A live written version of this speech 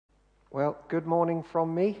Well, good morning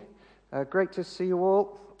from me. Great to see you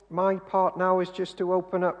all. My part now is just to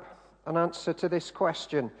open up an answer to this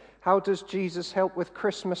question. How does Jesus help with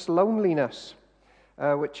Christmas loneliness?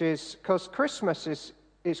 Which is, because Christmas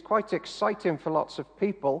is quite exciting for lots of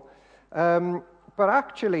people, but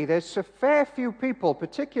actually there's a fair few people,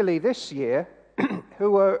 particularly this year,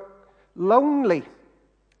 who are lonely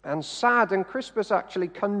and sad, and Christmas actually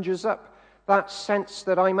conjures up that sense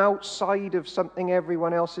that I'm outside of something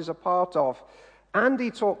everyone else is a part of. Andy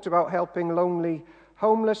talked about helping lonely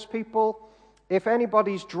homeless people. If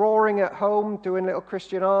anybody's drawing at home, doing little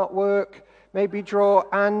Christian artwork, maybe draw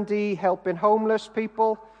Andy helping homeless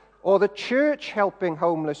people, or the church helping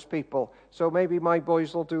homeless people. So maybe my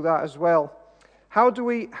boys will do that as well. How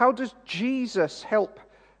does Jesus help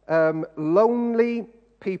lonely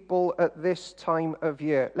people at this time of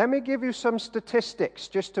year? Let me give you some statistics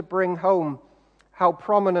just to bring home how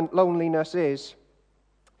prominent loneliness is.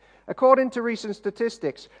 According to recent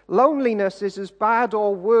statistics, loneliness is as bad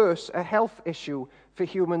or worse a health issue for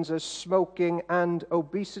humans as smoking and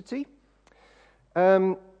obesity.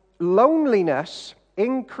 Loneliness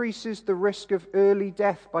increases the risk of early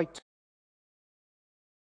death by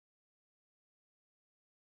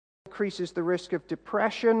increases the risk of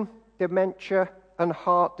depression, dementia, and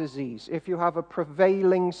heart disease. If you have a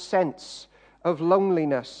prevailing sense of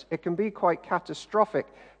loneliness, it can be quite catastrophic.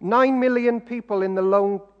 9 million people in the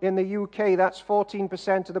UK, that's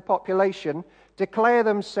 14% of the population, declare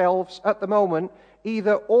themselves at the moment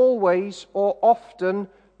either always or often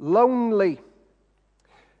lonely.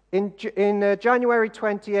 In January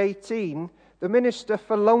 2018, the Minister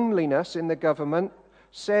for Loneliness in the government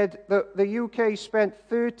said that the UK spent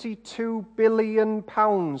 £32 billion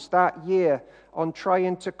that year on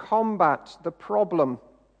trying to combat the problem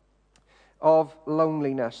of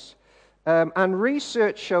loneliness. And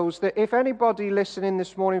research shows that if anybody listening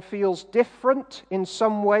this morning feels different in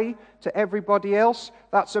some way to everybody else,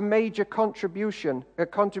 that's a major contributing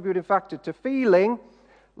factor to feeling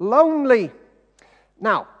lonely.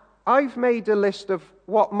 Now, I've made a list of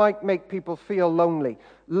what might make people feel lonely.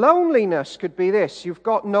 Loneliness could be this: you've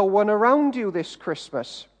got no one around you this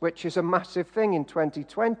Christmas, which is a massive thing in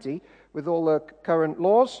 2020 with all the current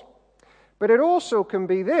laws. But it also can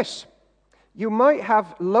be this: you might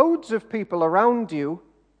have loads of people around you,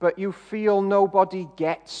 but you feel nobody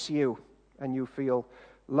gets you, and you feel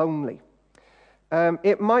lonely.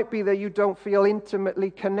 It might be that you don't feel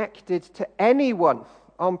intimately connected to anyone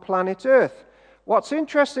on planet Earth. What's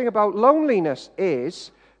interesting about loneliness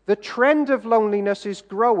is the trend of loneliness is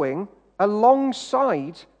growing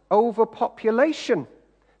alongside overpopulation.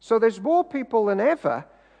 So there's more people than ever,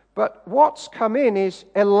 but what's come in is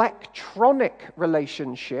electronic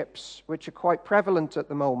relationships, which are quite prevalent at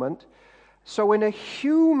the moment. So in a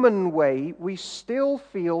human way, we still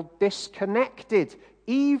feel disconnected,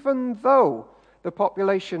 even though the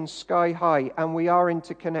population's sky high and we are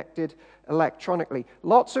interconnected electronically.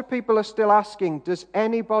 Lots of people are still asking, does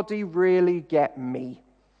anybody really get me?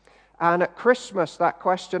 And at Christmas, that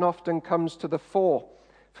question often comes to the fore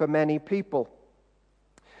for many people.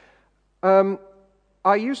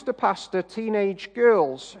 I used to pastor teenage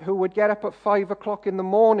girls who would get up at 5 o'clock in the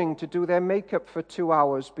morning to do their makeup for 2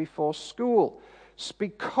 hours before school. It's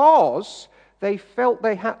because they felt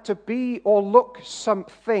they had to be or look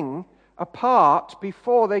something apart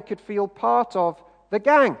before they could feel part of the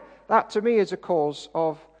gang. That to me is a cause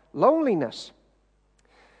of loneliness.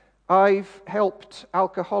 I've helped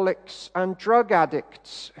alcoholics and drug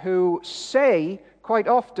addicts who say quite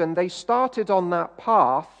often they started on that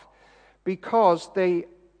path because they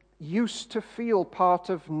used to feel part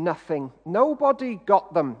of nothing. Nobody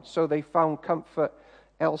got them, so they found comfort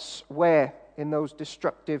elsewhere in those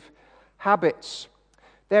destructive habits.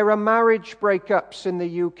 There are marriage breakups in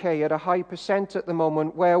the UK at a high percent at the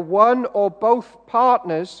moment where one or both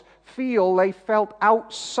partners feel they felt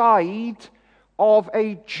outside of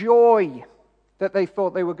a joy that they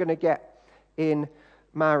thought they were going to get in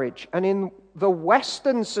marriage. And in the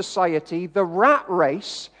Western society, the rat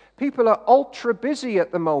race, people are ultra busy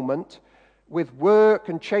at the moment with work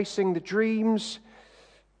and chasing the dreams,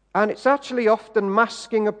 and it's actually often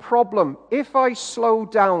masking a problem. If I slow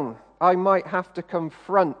down, I might have to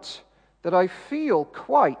confront that I feel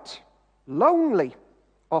quite lonely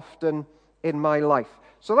often in my life.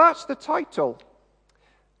 So that's the title.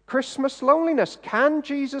 Christmas loneliness. Can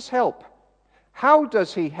Jesus help? How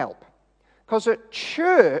does he help? Because at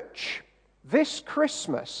church this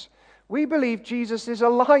Christmas, we believe Jesus is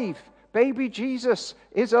alive. Baby Jesus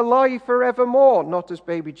is alive forevermore. Not as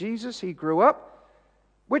baby Jesus, he grew up.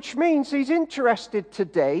 Which means he's interested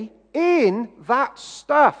today in that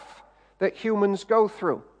stuff that humans go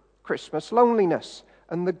through. Christmas loneliness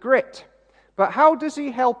and the grit. But how does he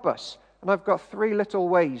help us? And I've got 3 little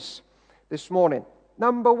ways this morning.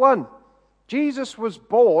 Number 1, Jesus was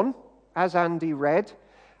born, as Andy read,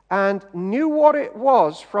 and knew what it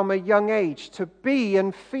was from a young age to be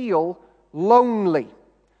and feel lonely.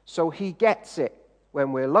 So he gets it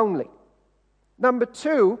when we're lonely. Number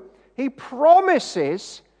 2, he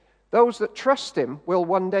promises those that trust him will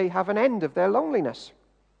one day have an end of their loneliness.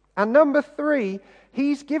 And number 3,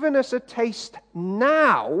 he's given us a taste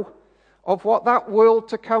now of what that world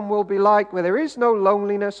to come will be like, where there is no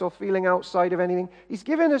loneliness or feeling outside of anything. He's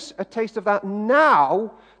given us a taste of that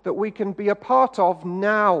now that we can be a part of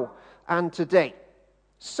now and today.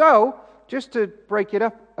 So, just to break it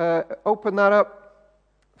up, open that up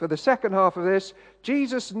for the second half of this,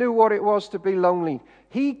 Jesus knew what it was to be lonely.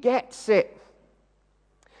 He gets it.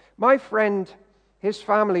 My friend, his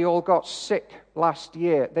family all got sick last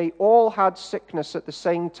year. They all had sickness at the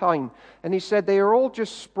same time. And he said they were all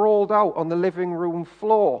just sprawled out on the living room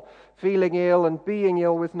floor, feeling ill and being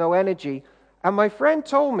ill with no energy. And my friend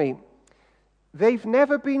told me they've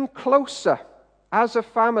never been closer as a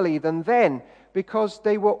family than then, because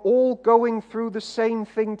they were all going through the same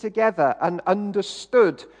thing together and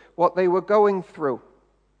understood what they were going through.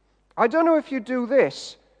 I don't know if you do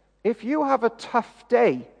this. If you have a tough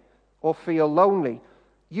day or feel lonely,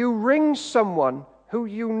 you ring someone who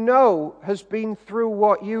you know has been through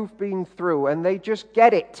what you've been through, and they just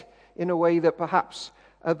get it in a way that perhaps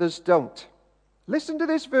others don't. Listen to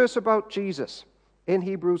this verse about Jesus in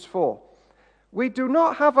Hebrews 4. We do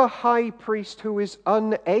not have a high priest who is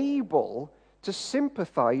unable to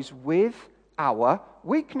sympathize with our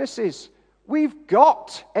weaknesses. We've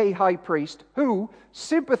got a high priest who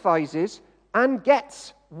sympathizes and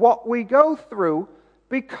gets what we go through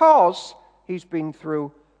because he's been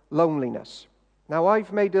through loneliness. Now,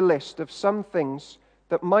 I've made a list of some things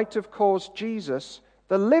that might have caused Jesus,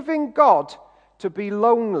 the living God, to be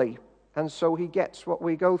lonely, and so he gets what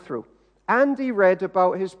we go through. Andy read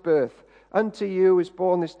about his birth. Unto you is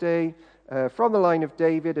born this day from the line of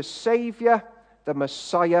David a Savior, the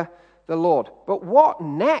Messiah, the Lord. But what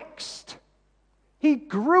next? He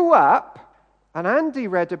grew up, and Andy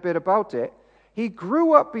read a bit about it. He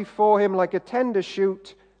grew up before him like a tender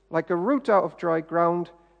shoot, like a root out of dry ground.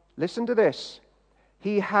 Listen to this.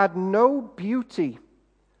 He had no beauty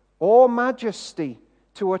or majesty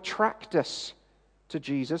to attract us to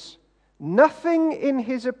Jesus. Nothing in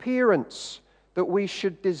his appearance that we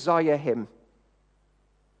should desire him.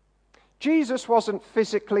 Jesus wasn't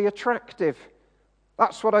physically attractive.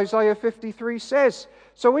 That's what Isaiah 53 says.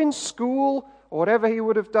 So in school, or whatever he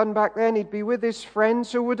would have done back then, he'd be with his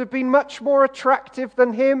friends who would have been much more attractive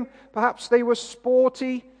than him. Perhaps they were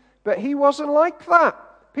sporty, but he wasn't like that.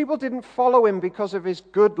 People didn't follow him because of his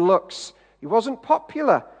good looks. He wasn't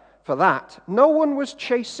popular for that. No one was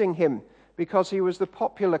chasing him because he was the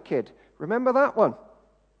popular kid. Remember that one?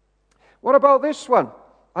 What about this one?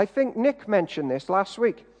 I think Nick mentioned this last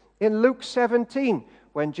week. In Luke 17,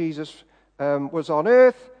 when Jesus was on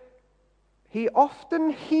earth, he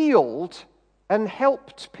often healed and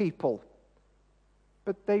helped people,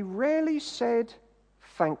 but they rarely said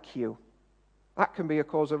thank you. That can be a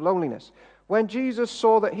cause of loneliness. When Jesus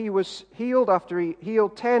saw that he was healed after he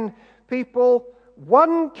healed 10 people,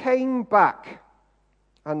 one came back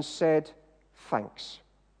and said thanks.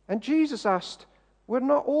 And Jesus asked, were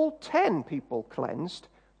not all 10 people cleansed?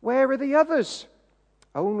 Where are the others?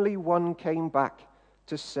 Only one came back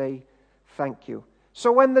to say thank you.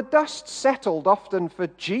 So when the dust settled often for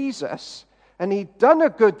Jesus, and he'd done a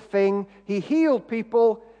good thing, he healed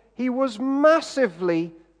people, he was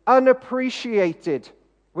massively unappreciated,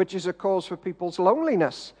 which is a cause for people's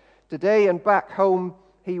loneliness. Today and back home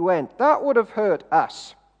he went. That would have hurt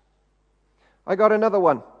us. I got another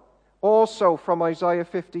one, also from Isaiah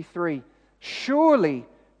 53. Surely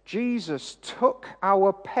Jesus took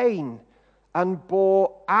our pain and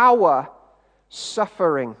bore our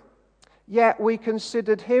suffering. Yet we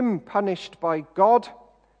considered him punished by God,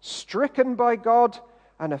 stricken by God,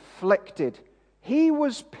 and afflicted. He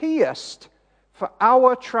was pierced for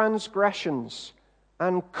our transgressions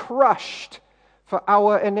and crushed for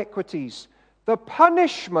our iniquities. The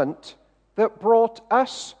punishment that brought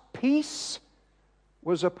us peace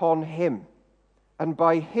was upon him, and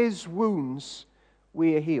by his wounds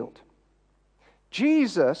we are healed.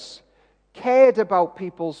 Jesus cared about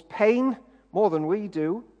people's pain more than we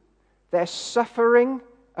do, their suffering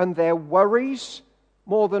and their worries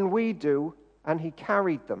more than we do, and he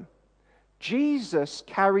carried them. Jesus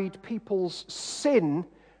carried people's sin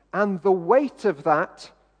and the weight of that,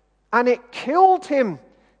 and it killed him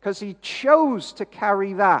because he chose to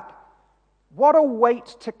carry that What a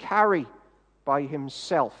weight to carry by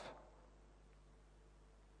himself.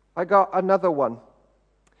 I got another one.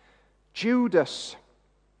 Judas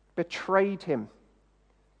betrayed him,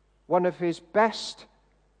 one of his best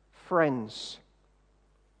friends,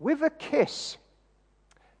 with a kiss.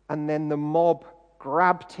 And then the mob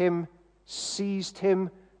grabbed him, seized him,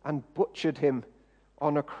 and butchered him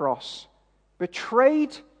on a cross.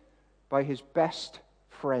 Betrayed by his best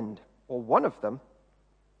friend, or one of them.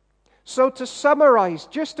 So to summarize,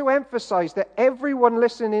 just to emphasize that everyone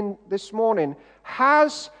listening this morning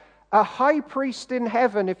has a high priest in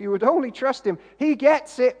heaven, if you would only trust him. He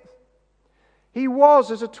gets it. He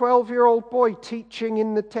was, as a 12-year-old boy, teaching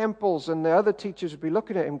in the temples, and the other teachers would be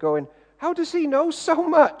looking at him going, how does he know so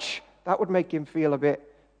much? That would make him feel a bit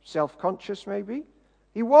self-conscious, maybe.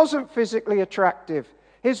 He wasn't physically attractive.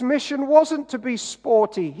 His mission wasn't to be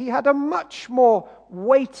sporty. He had a much more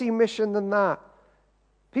weighty mission than that.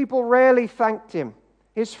 People rarely thanked him.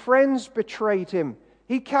 His friends betrayed him.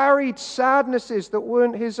 He carried sadnesses that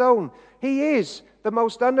weren't his own. He is the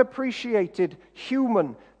most unappreciated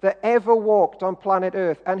human that ever walked on planet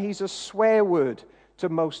Earth, and he's a swear word to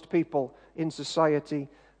most people in society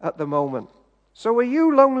at the moment. So are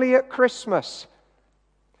you lonely at Christmas?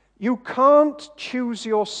 You can't choose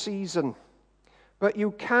your season, but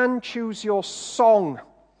you can choose your song.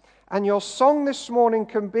 And your song this morning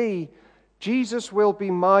can be, Jesus will be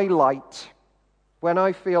my light when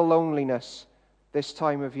I feel loneliness this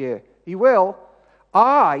time of year. He will.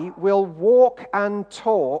 I will walk and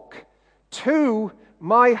talk to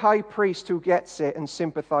my high priest who gets it and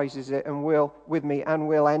sympathizes it and will with me and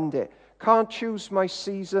will end it. Can't choose my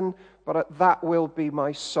season, but that will be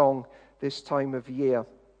my song this time of year.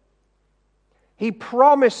 He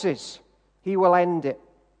promises he will end it.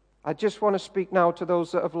 I just want to speak now to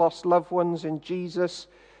those that have lost loved ones in Jesus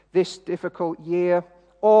this difficult year,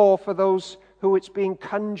 or for those who it's being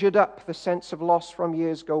conjured up, the sense of loss from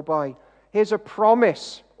years go by. Here's a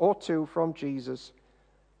promise or two from Jesus.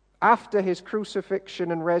 After his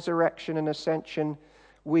crucifixion and resurrection and ascension,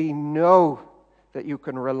 we know that you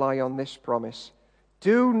can rely on this promise.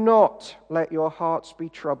 Do not let your hearts be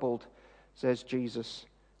troubled, says Jesus.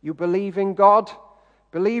 You believe in God,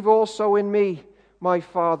 believe also in me. My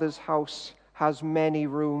Father's house has many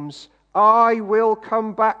rooms. I will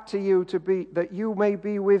come back to you that you may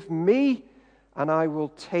be with me, and I will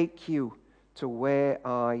take you to where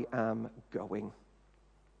I am going.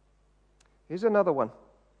 Here's another one.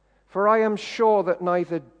 For I am sure that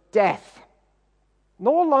neither death,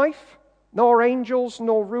 nor life, nor angels,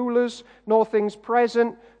 nor rulers, nor things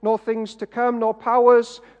present, nor things to come, nor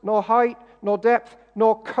powers, nor height, nor depth,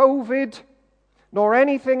 nor COVID, nor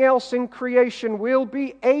anything else in creation will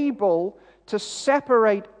be able to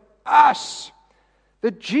separate us,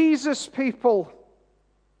 the Jesus people,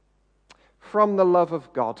 from the love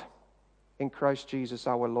of God in Christ Jesus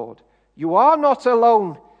our Lord. You are not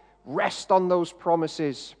alone. Rest on those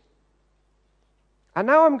promises. And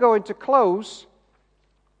now I'm going to close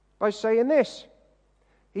by saying this.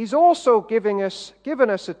 He's also given us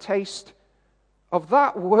a taste of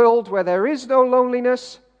that world where there is no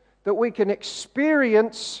loneliness that we can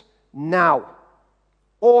experience now.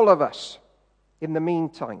 All of us, in the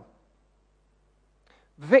meantime.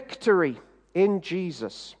 Victory in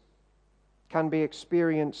Jesus can be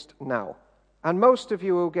experienced now. And most of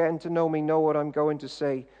you who are getting to know me know what I'm going to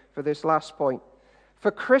say for this last point.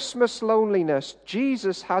 For Christmas loneliness,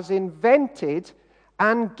 Jesus has invented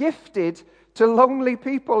and gifted to lonely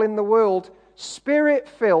people in the world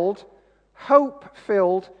Spirit-filled,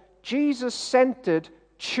 hope-filled, Jesus-centered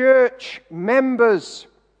church members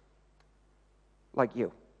like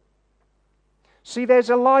you. See, there's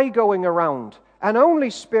a lie going around, and only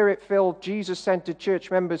Spirit-filled, Jesus-centered church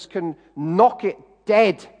members can knock it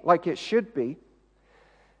dead like it should be.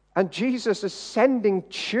 And Jesus is sending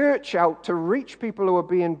church out to reach people who are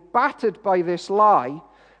being battered by this lie.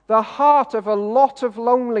 The heart of a lot of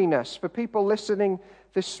loneliness for people listening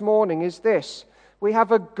this morning is this. We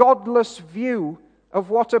have a godless view of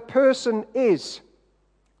what a person is.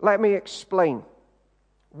 Let me explain.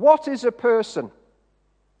 What is a person?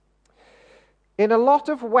 In a lot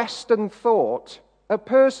of Western thought, a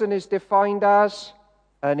person is defined as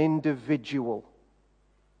an individual.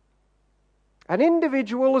 An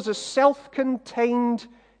individual is a self-contained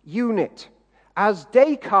unit. As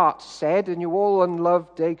Descartes said, and you all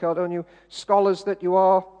love Descartes, don't you? Scholars that you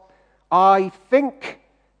are. I think,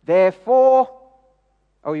 therefore...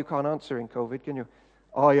 Oh, you can't answer in COVID, can you?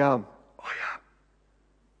 I am.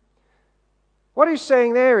 What he's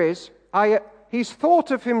saying there is, he's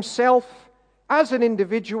thought of himself as an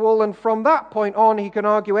individual, and from that point on, he can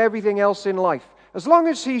argue everything else in life. As long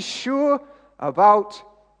as he's sure about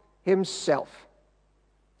himself.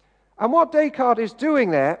 And what Descartes is doing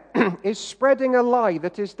there is spreading a lie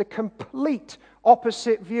that is the complete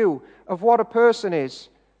opposite view of what a person is,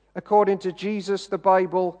 according to Jesus, the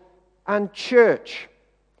Bible, and church.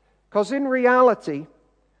 Because in reality,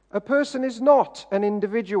 a person is not an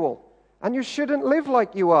individual, and you shouldn't live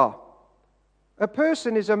like you are. A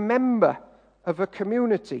person is a member of a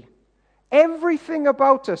community. Everything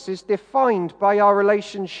about us is defined by our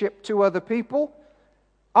relationship to other people.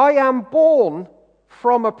 I am born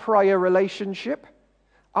from a prior relationship.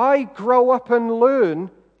 I grow up and learn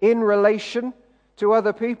in relation to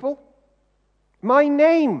other people. My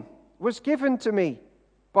name was given to me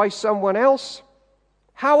by someone else.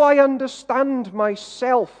 How I understand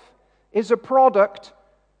myself is a product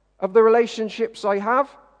of the relationships I have.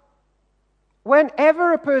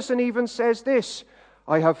 Whenever a person even says this,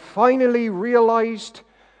 I have finally realized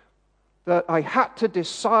that I had to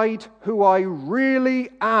decide who I really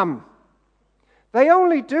am. They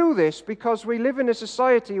only do this because we live in a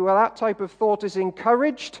society where that type of thought is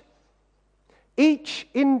encouraged. Each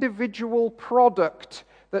individual product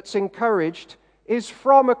that's encouraged is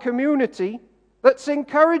from a community that's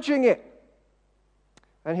encouraging it.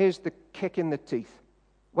 And here's the kick in the teeth.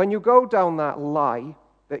 When you go down that lie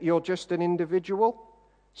that you're just an individual,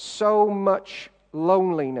 so much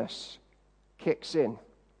loneliness kicks in.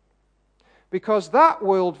 Because that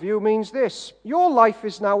worldview means this: your life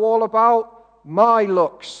is now all about my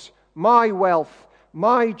looks, my wealth,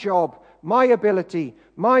 my job, my ability,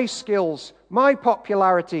 my skills, my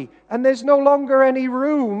popularity, and there's no longer any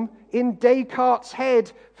room in Descartes'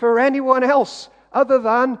 head for anyone else other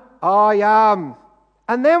than I am.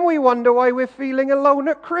 And then we wonder why we're feeling alone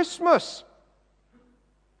at Christmas.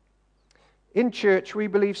 In church, we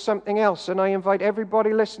believe something else, and I invite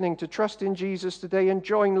everybody listening to trust in Jesus today and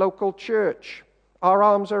join local church. Our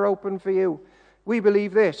arms are open for you. We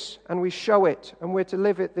believe this, and we show it, and we're to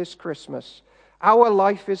live it this Christmas. Our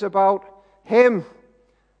life is about Him.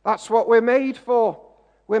 That's what we're made for.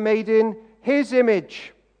 We're made in His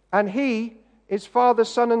image, and He is Father,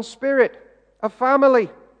 Son, and Spirit, a family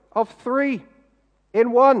of three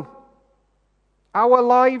in one. Our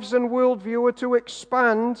lives and worldview are to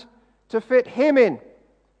expand to fit Him in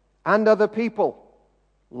and other people.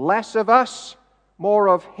 Less of us, more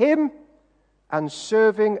of Him, and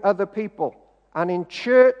serving other people. And in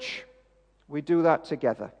church, we do that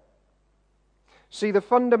together. See, the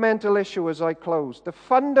fundamental issue as I close, the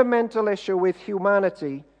fundamental issue with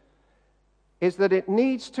humanity is that it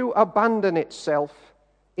needs to abandon itself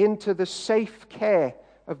into the safe care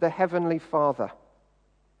of the Heavenly Father.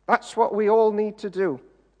 That's what we all need to do.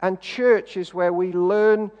 And church is where we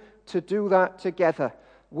learn to do that together.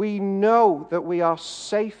 We know that we are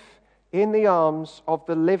safe in the arms of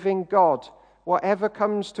the living God, whatever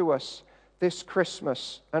comes to us this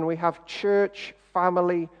Christmas, and we have church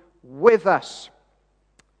family with us.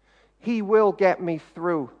 He will get me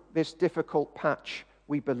through this difficult patch.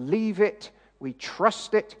 We believe it, we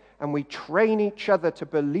trust it, and we train each other to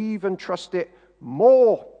believe and trust it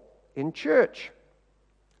more in church.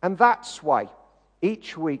 And that's why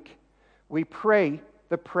each week we pray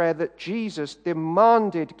the prayer that Jesus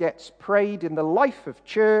demanded gets prayed in the life of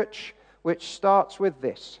church, which starts with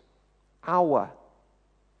this: Our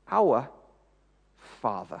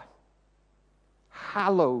Father,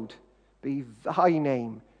 hallowed be thy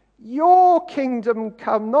name. Your kingdom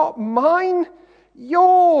come, not mine,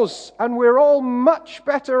 yours. And we're all much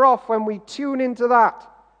better off when we tune into that.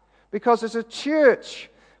 Because as a church,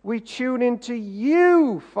 we tune into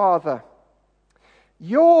you, Father.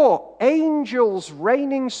 Your angels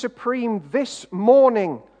reigning supreme this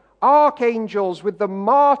morning, archangels with the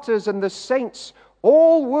martyrs and the saints,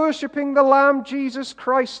 all worshipping the Lamb Jesus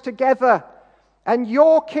Christ together. And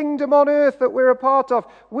your kingdom on earth that we're a part of.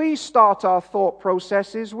 We start our thought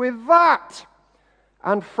processes with that.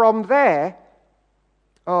 And from there,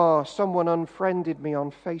 someone unfriended me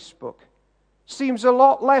on Facebook. Seems a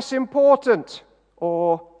lot less important.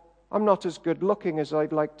 Or, I'm not as good looking as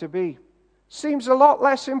I'd like to be. Seems a lot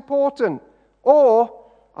less important. Or,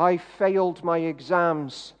 I failed my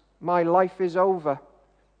exams. My life is over.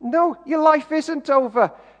 No, your life isn't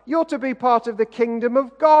over. You're to be part of the kingdom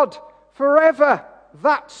of God forever.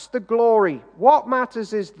 That's the glory. What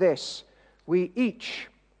matters is this: we each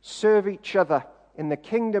serve each other in the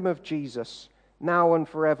kingdom of Jesus, now and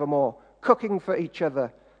forevermore, cooking for each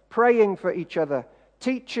other, praying for each other,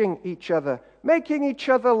 teaching each other, making each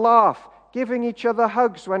other laugh, giving each other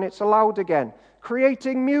hugs when it's allowed again,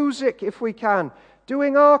 creating music if we can,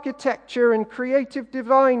 doing architecture and creative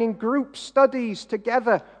design in group studies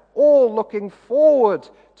together, all looking forward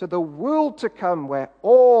to the world to come where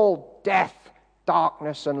all death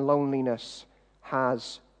darkness and loneliness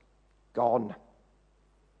has gone.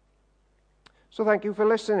 So thank you for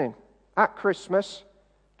listening. At Christmas,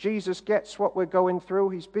 Jesus gets what we're going through.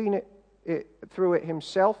 He's been through it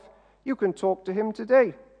himself. You can talk to him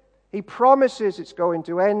today. He promises it's going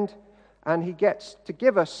to end, and he gets to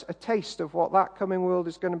give us a taste of what that coming world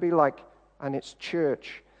is going to be like, and it's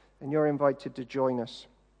church, and you're invited to join us.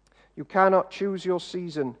 You cannot choose your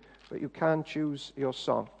season, but you can choose your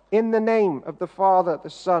song. In the name of the Father, the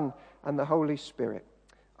Son, and the Holy Spirit.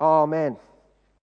 Amen.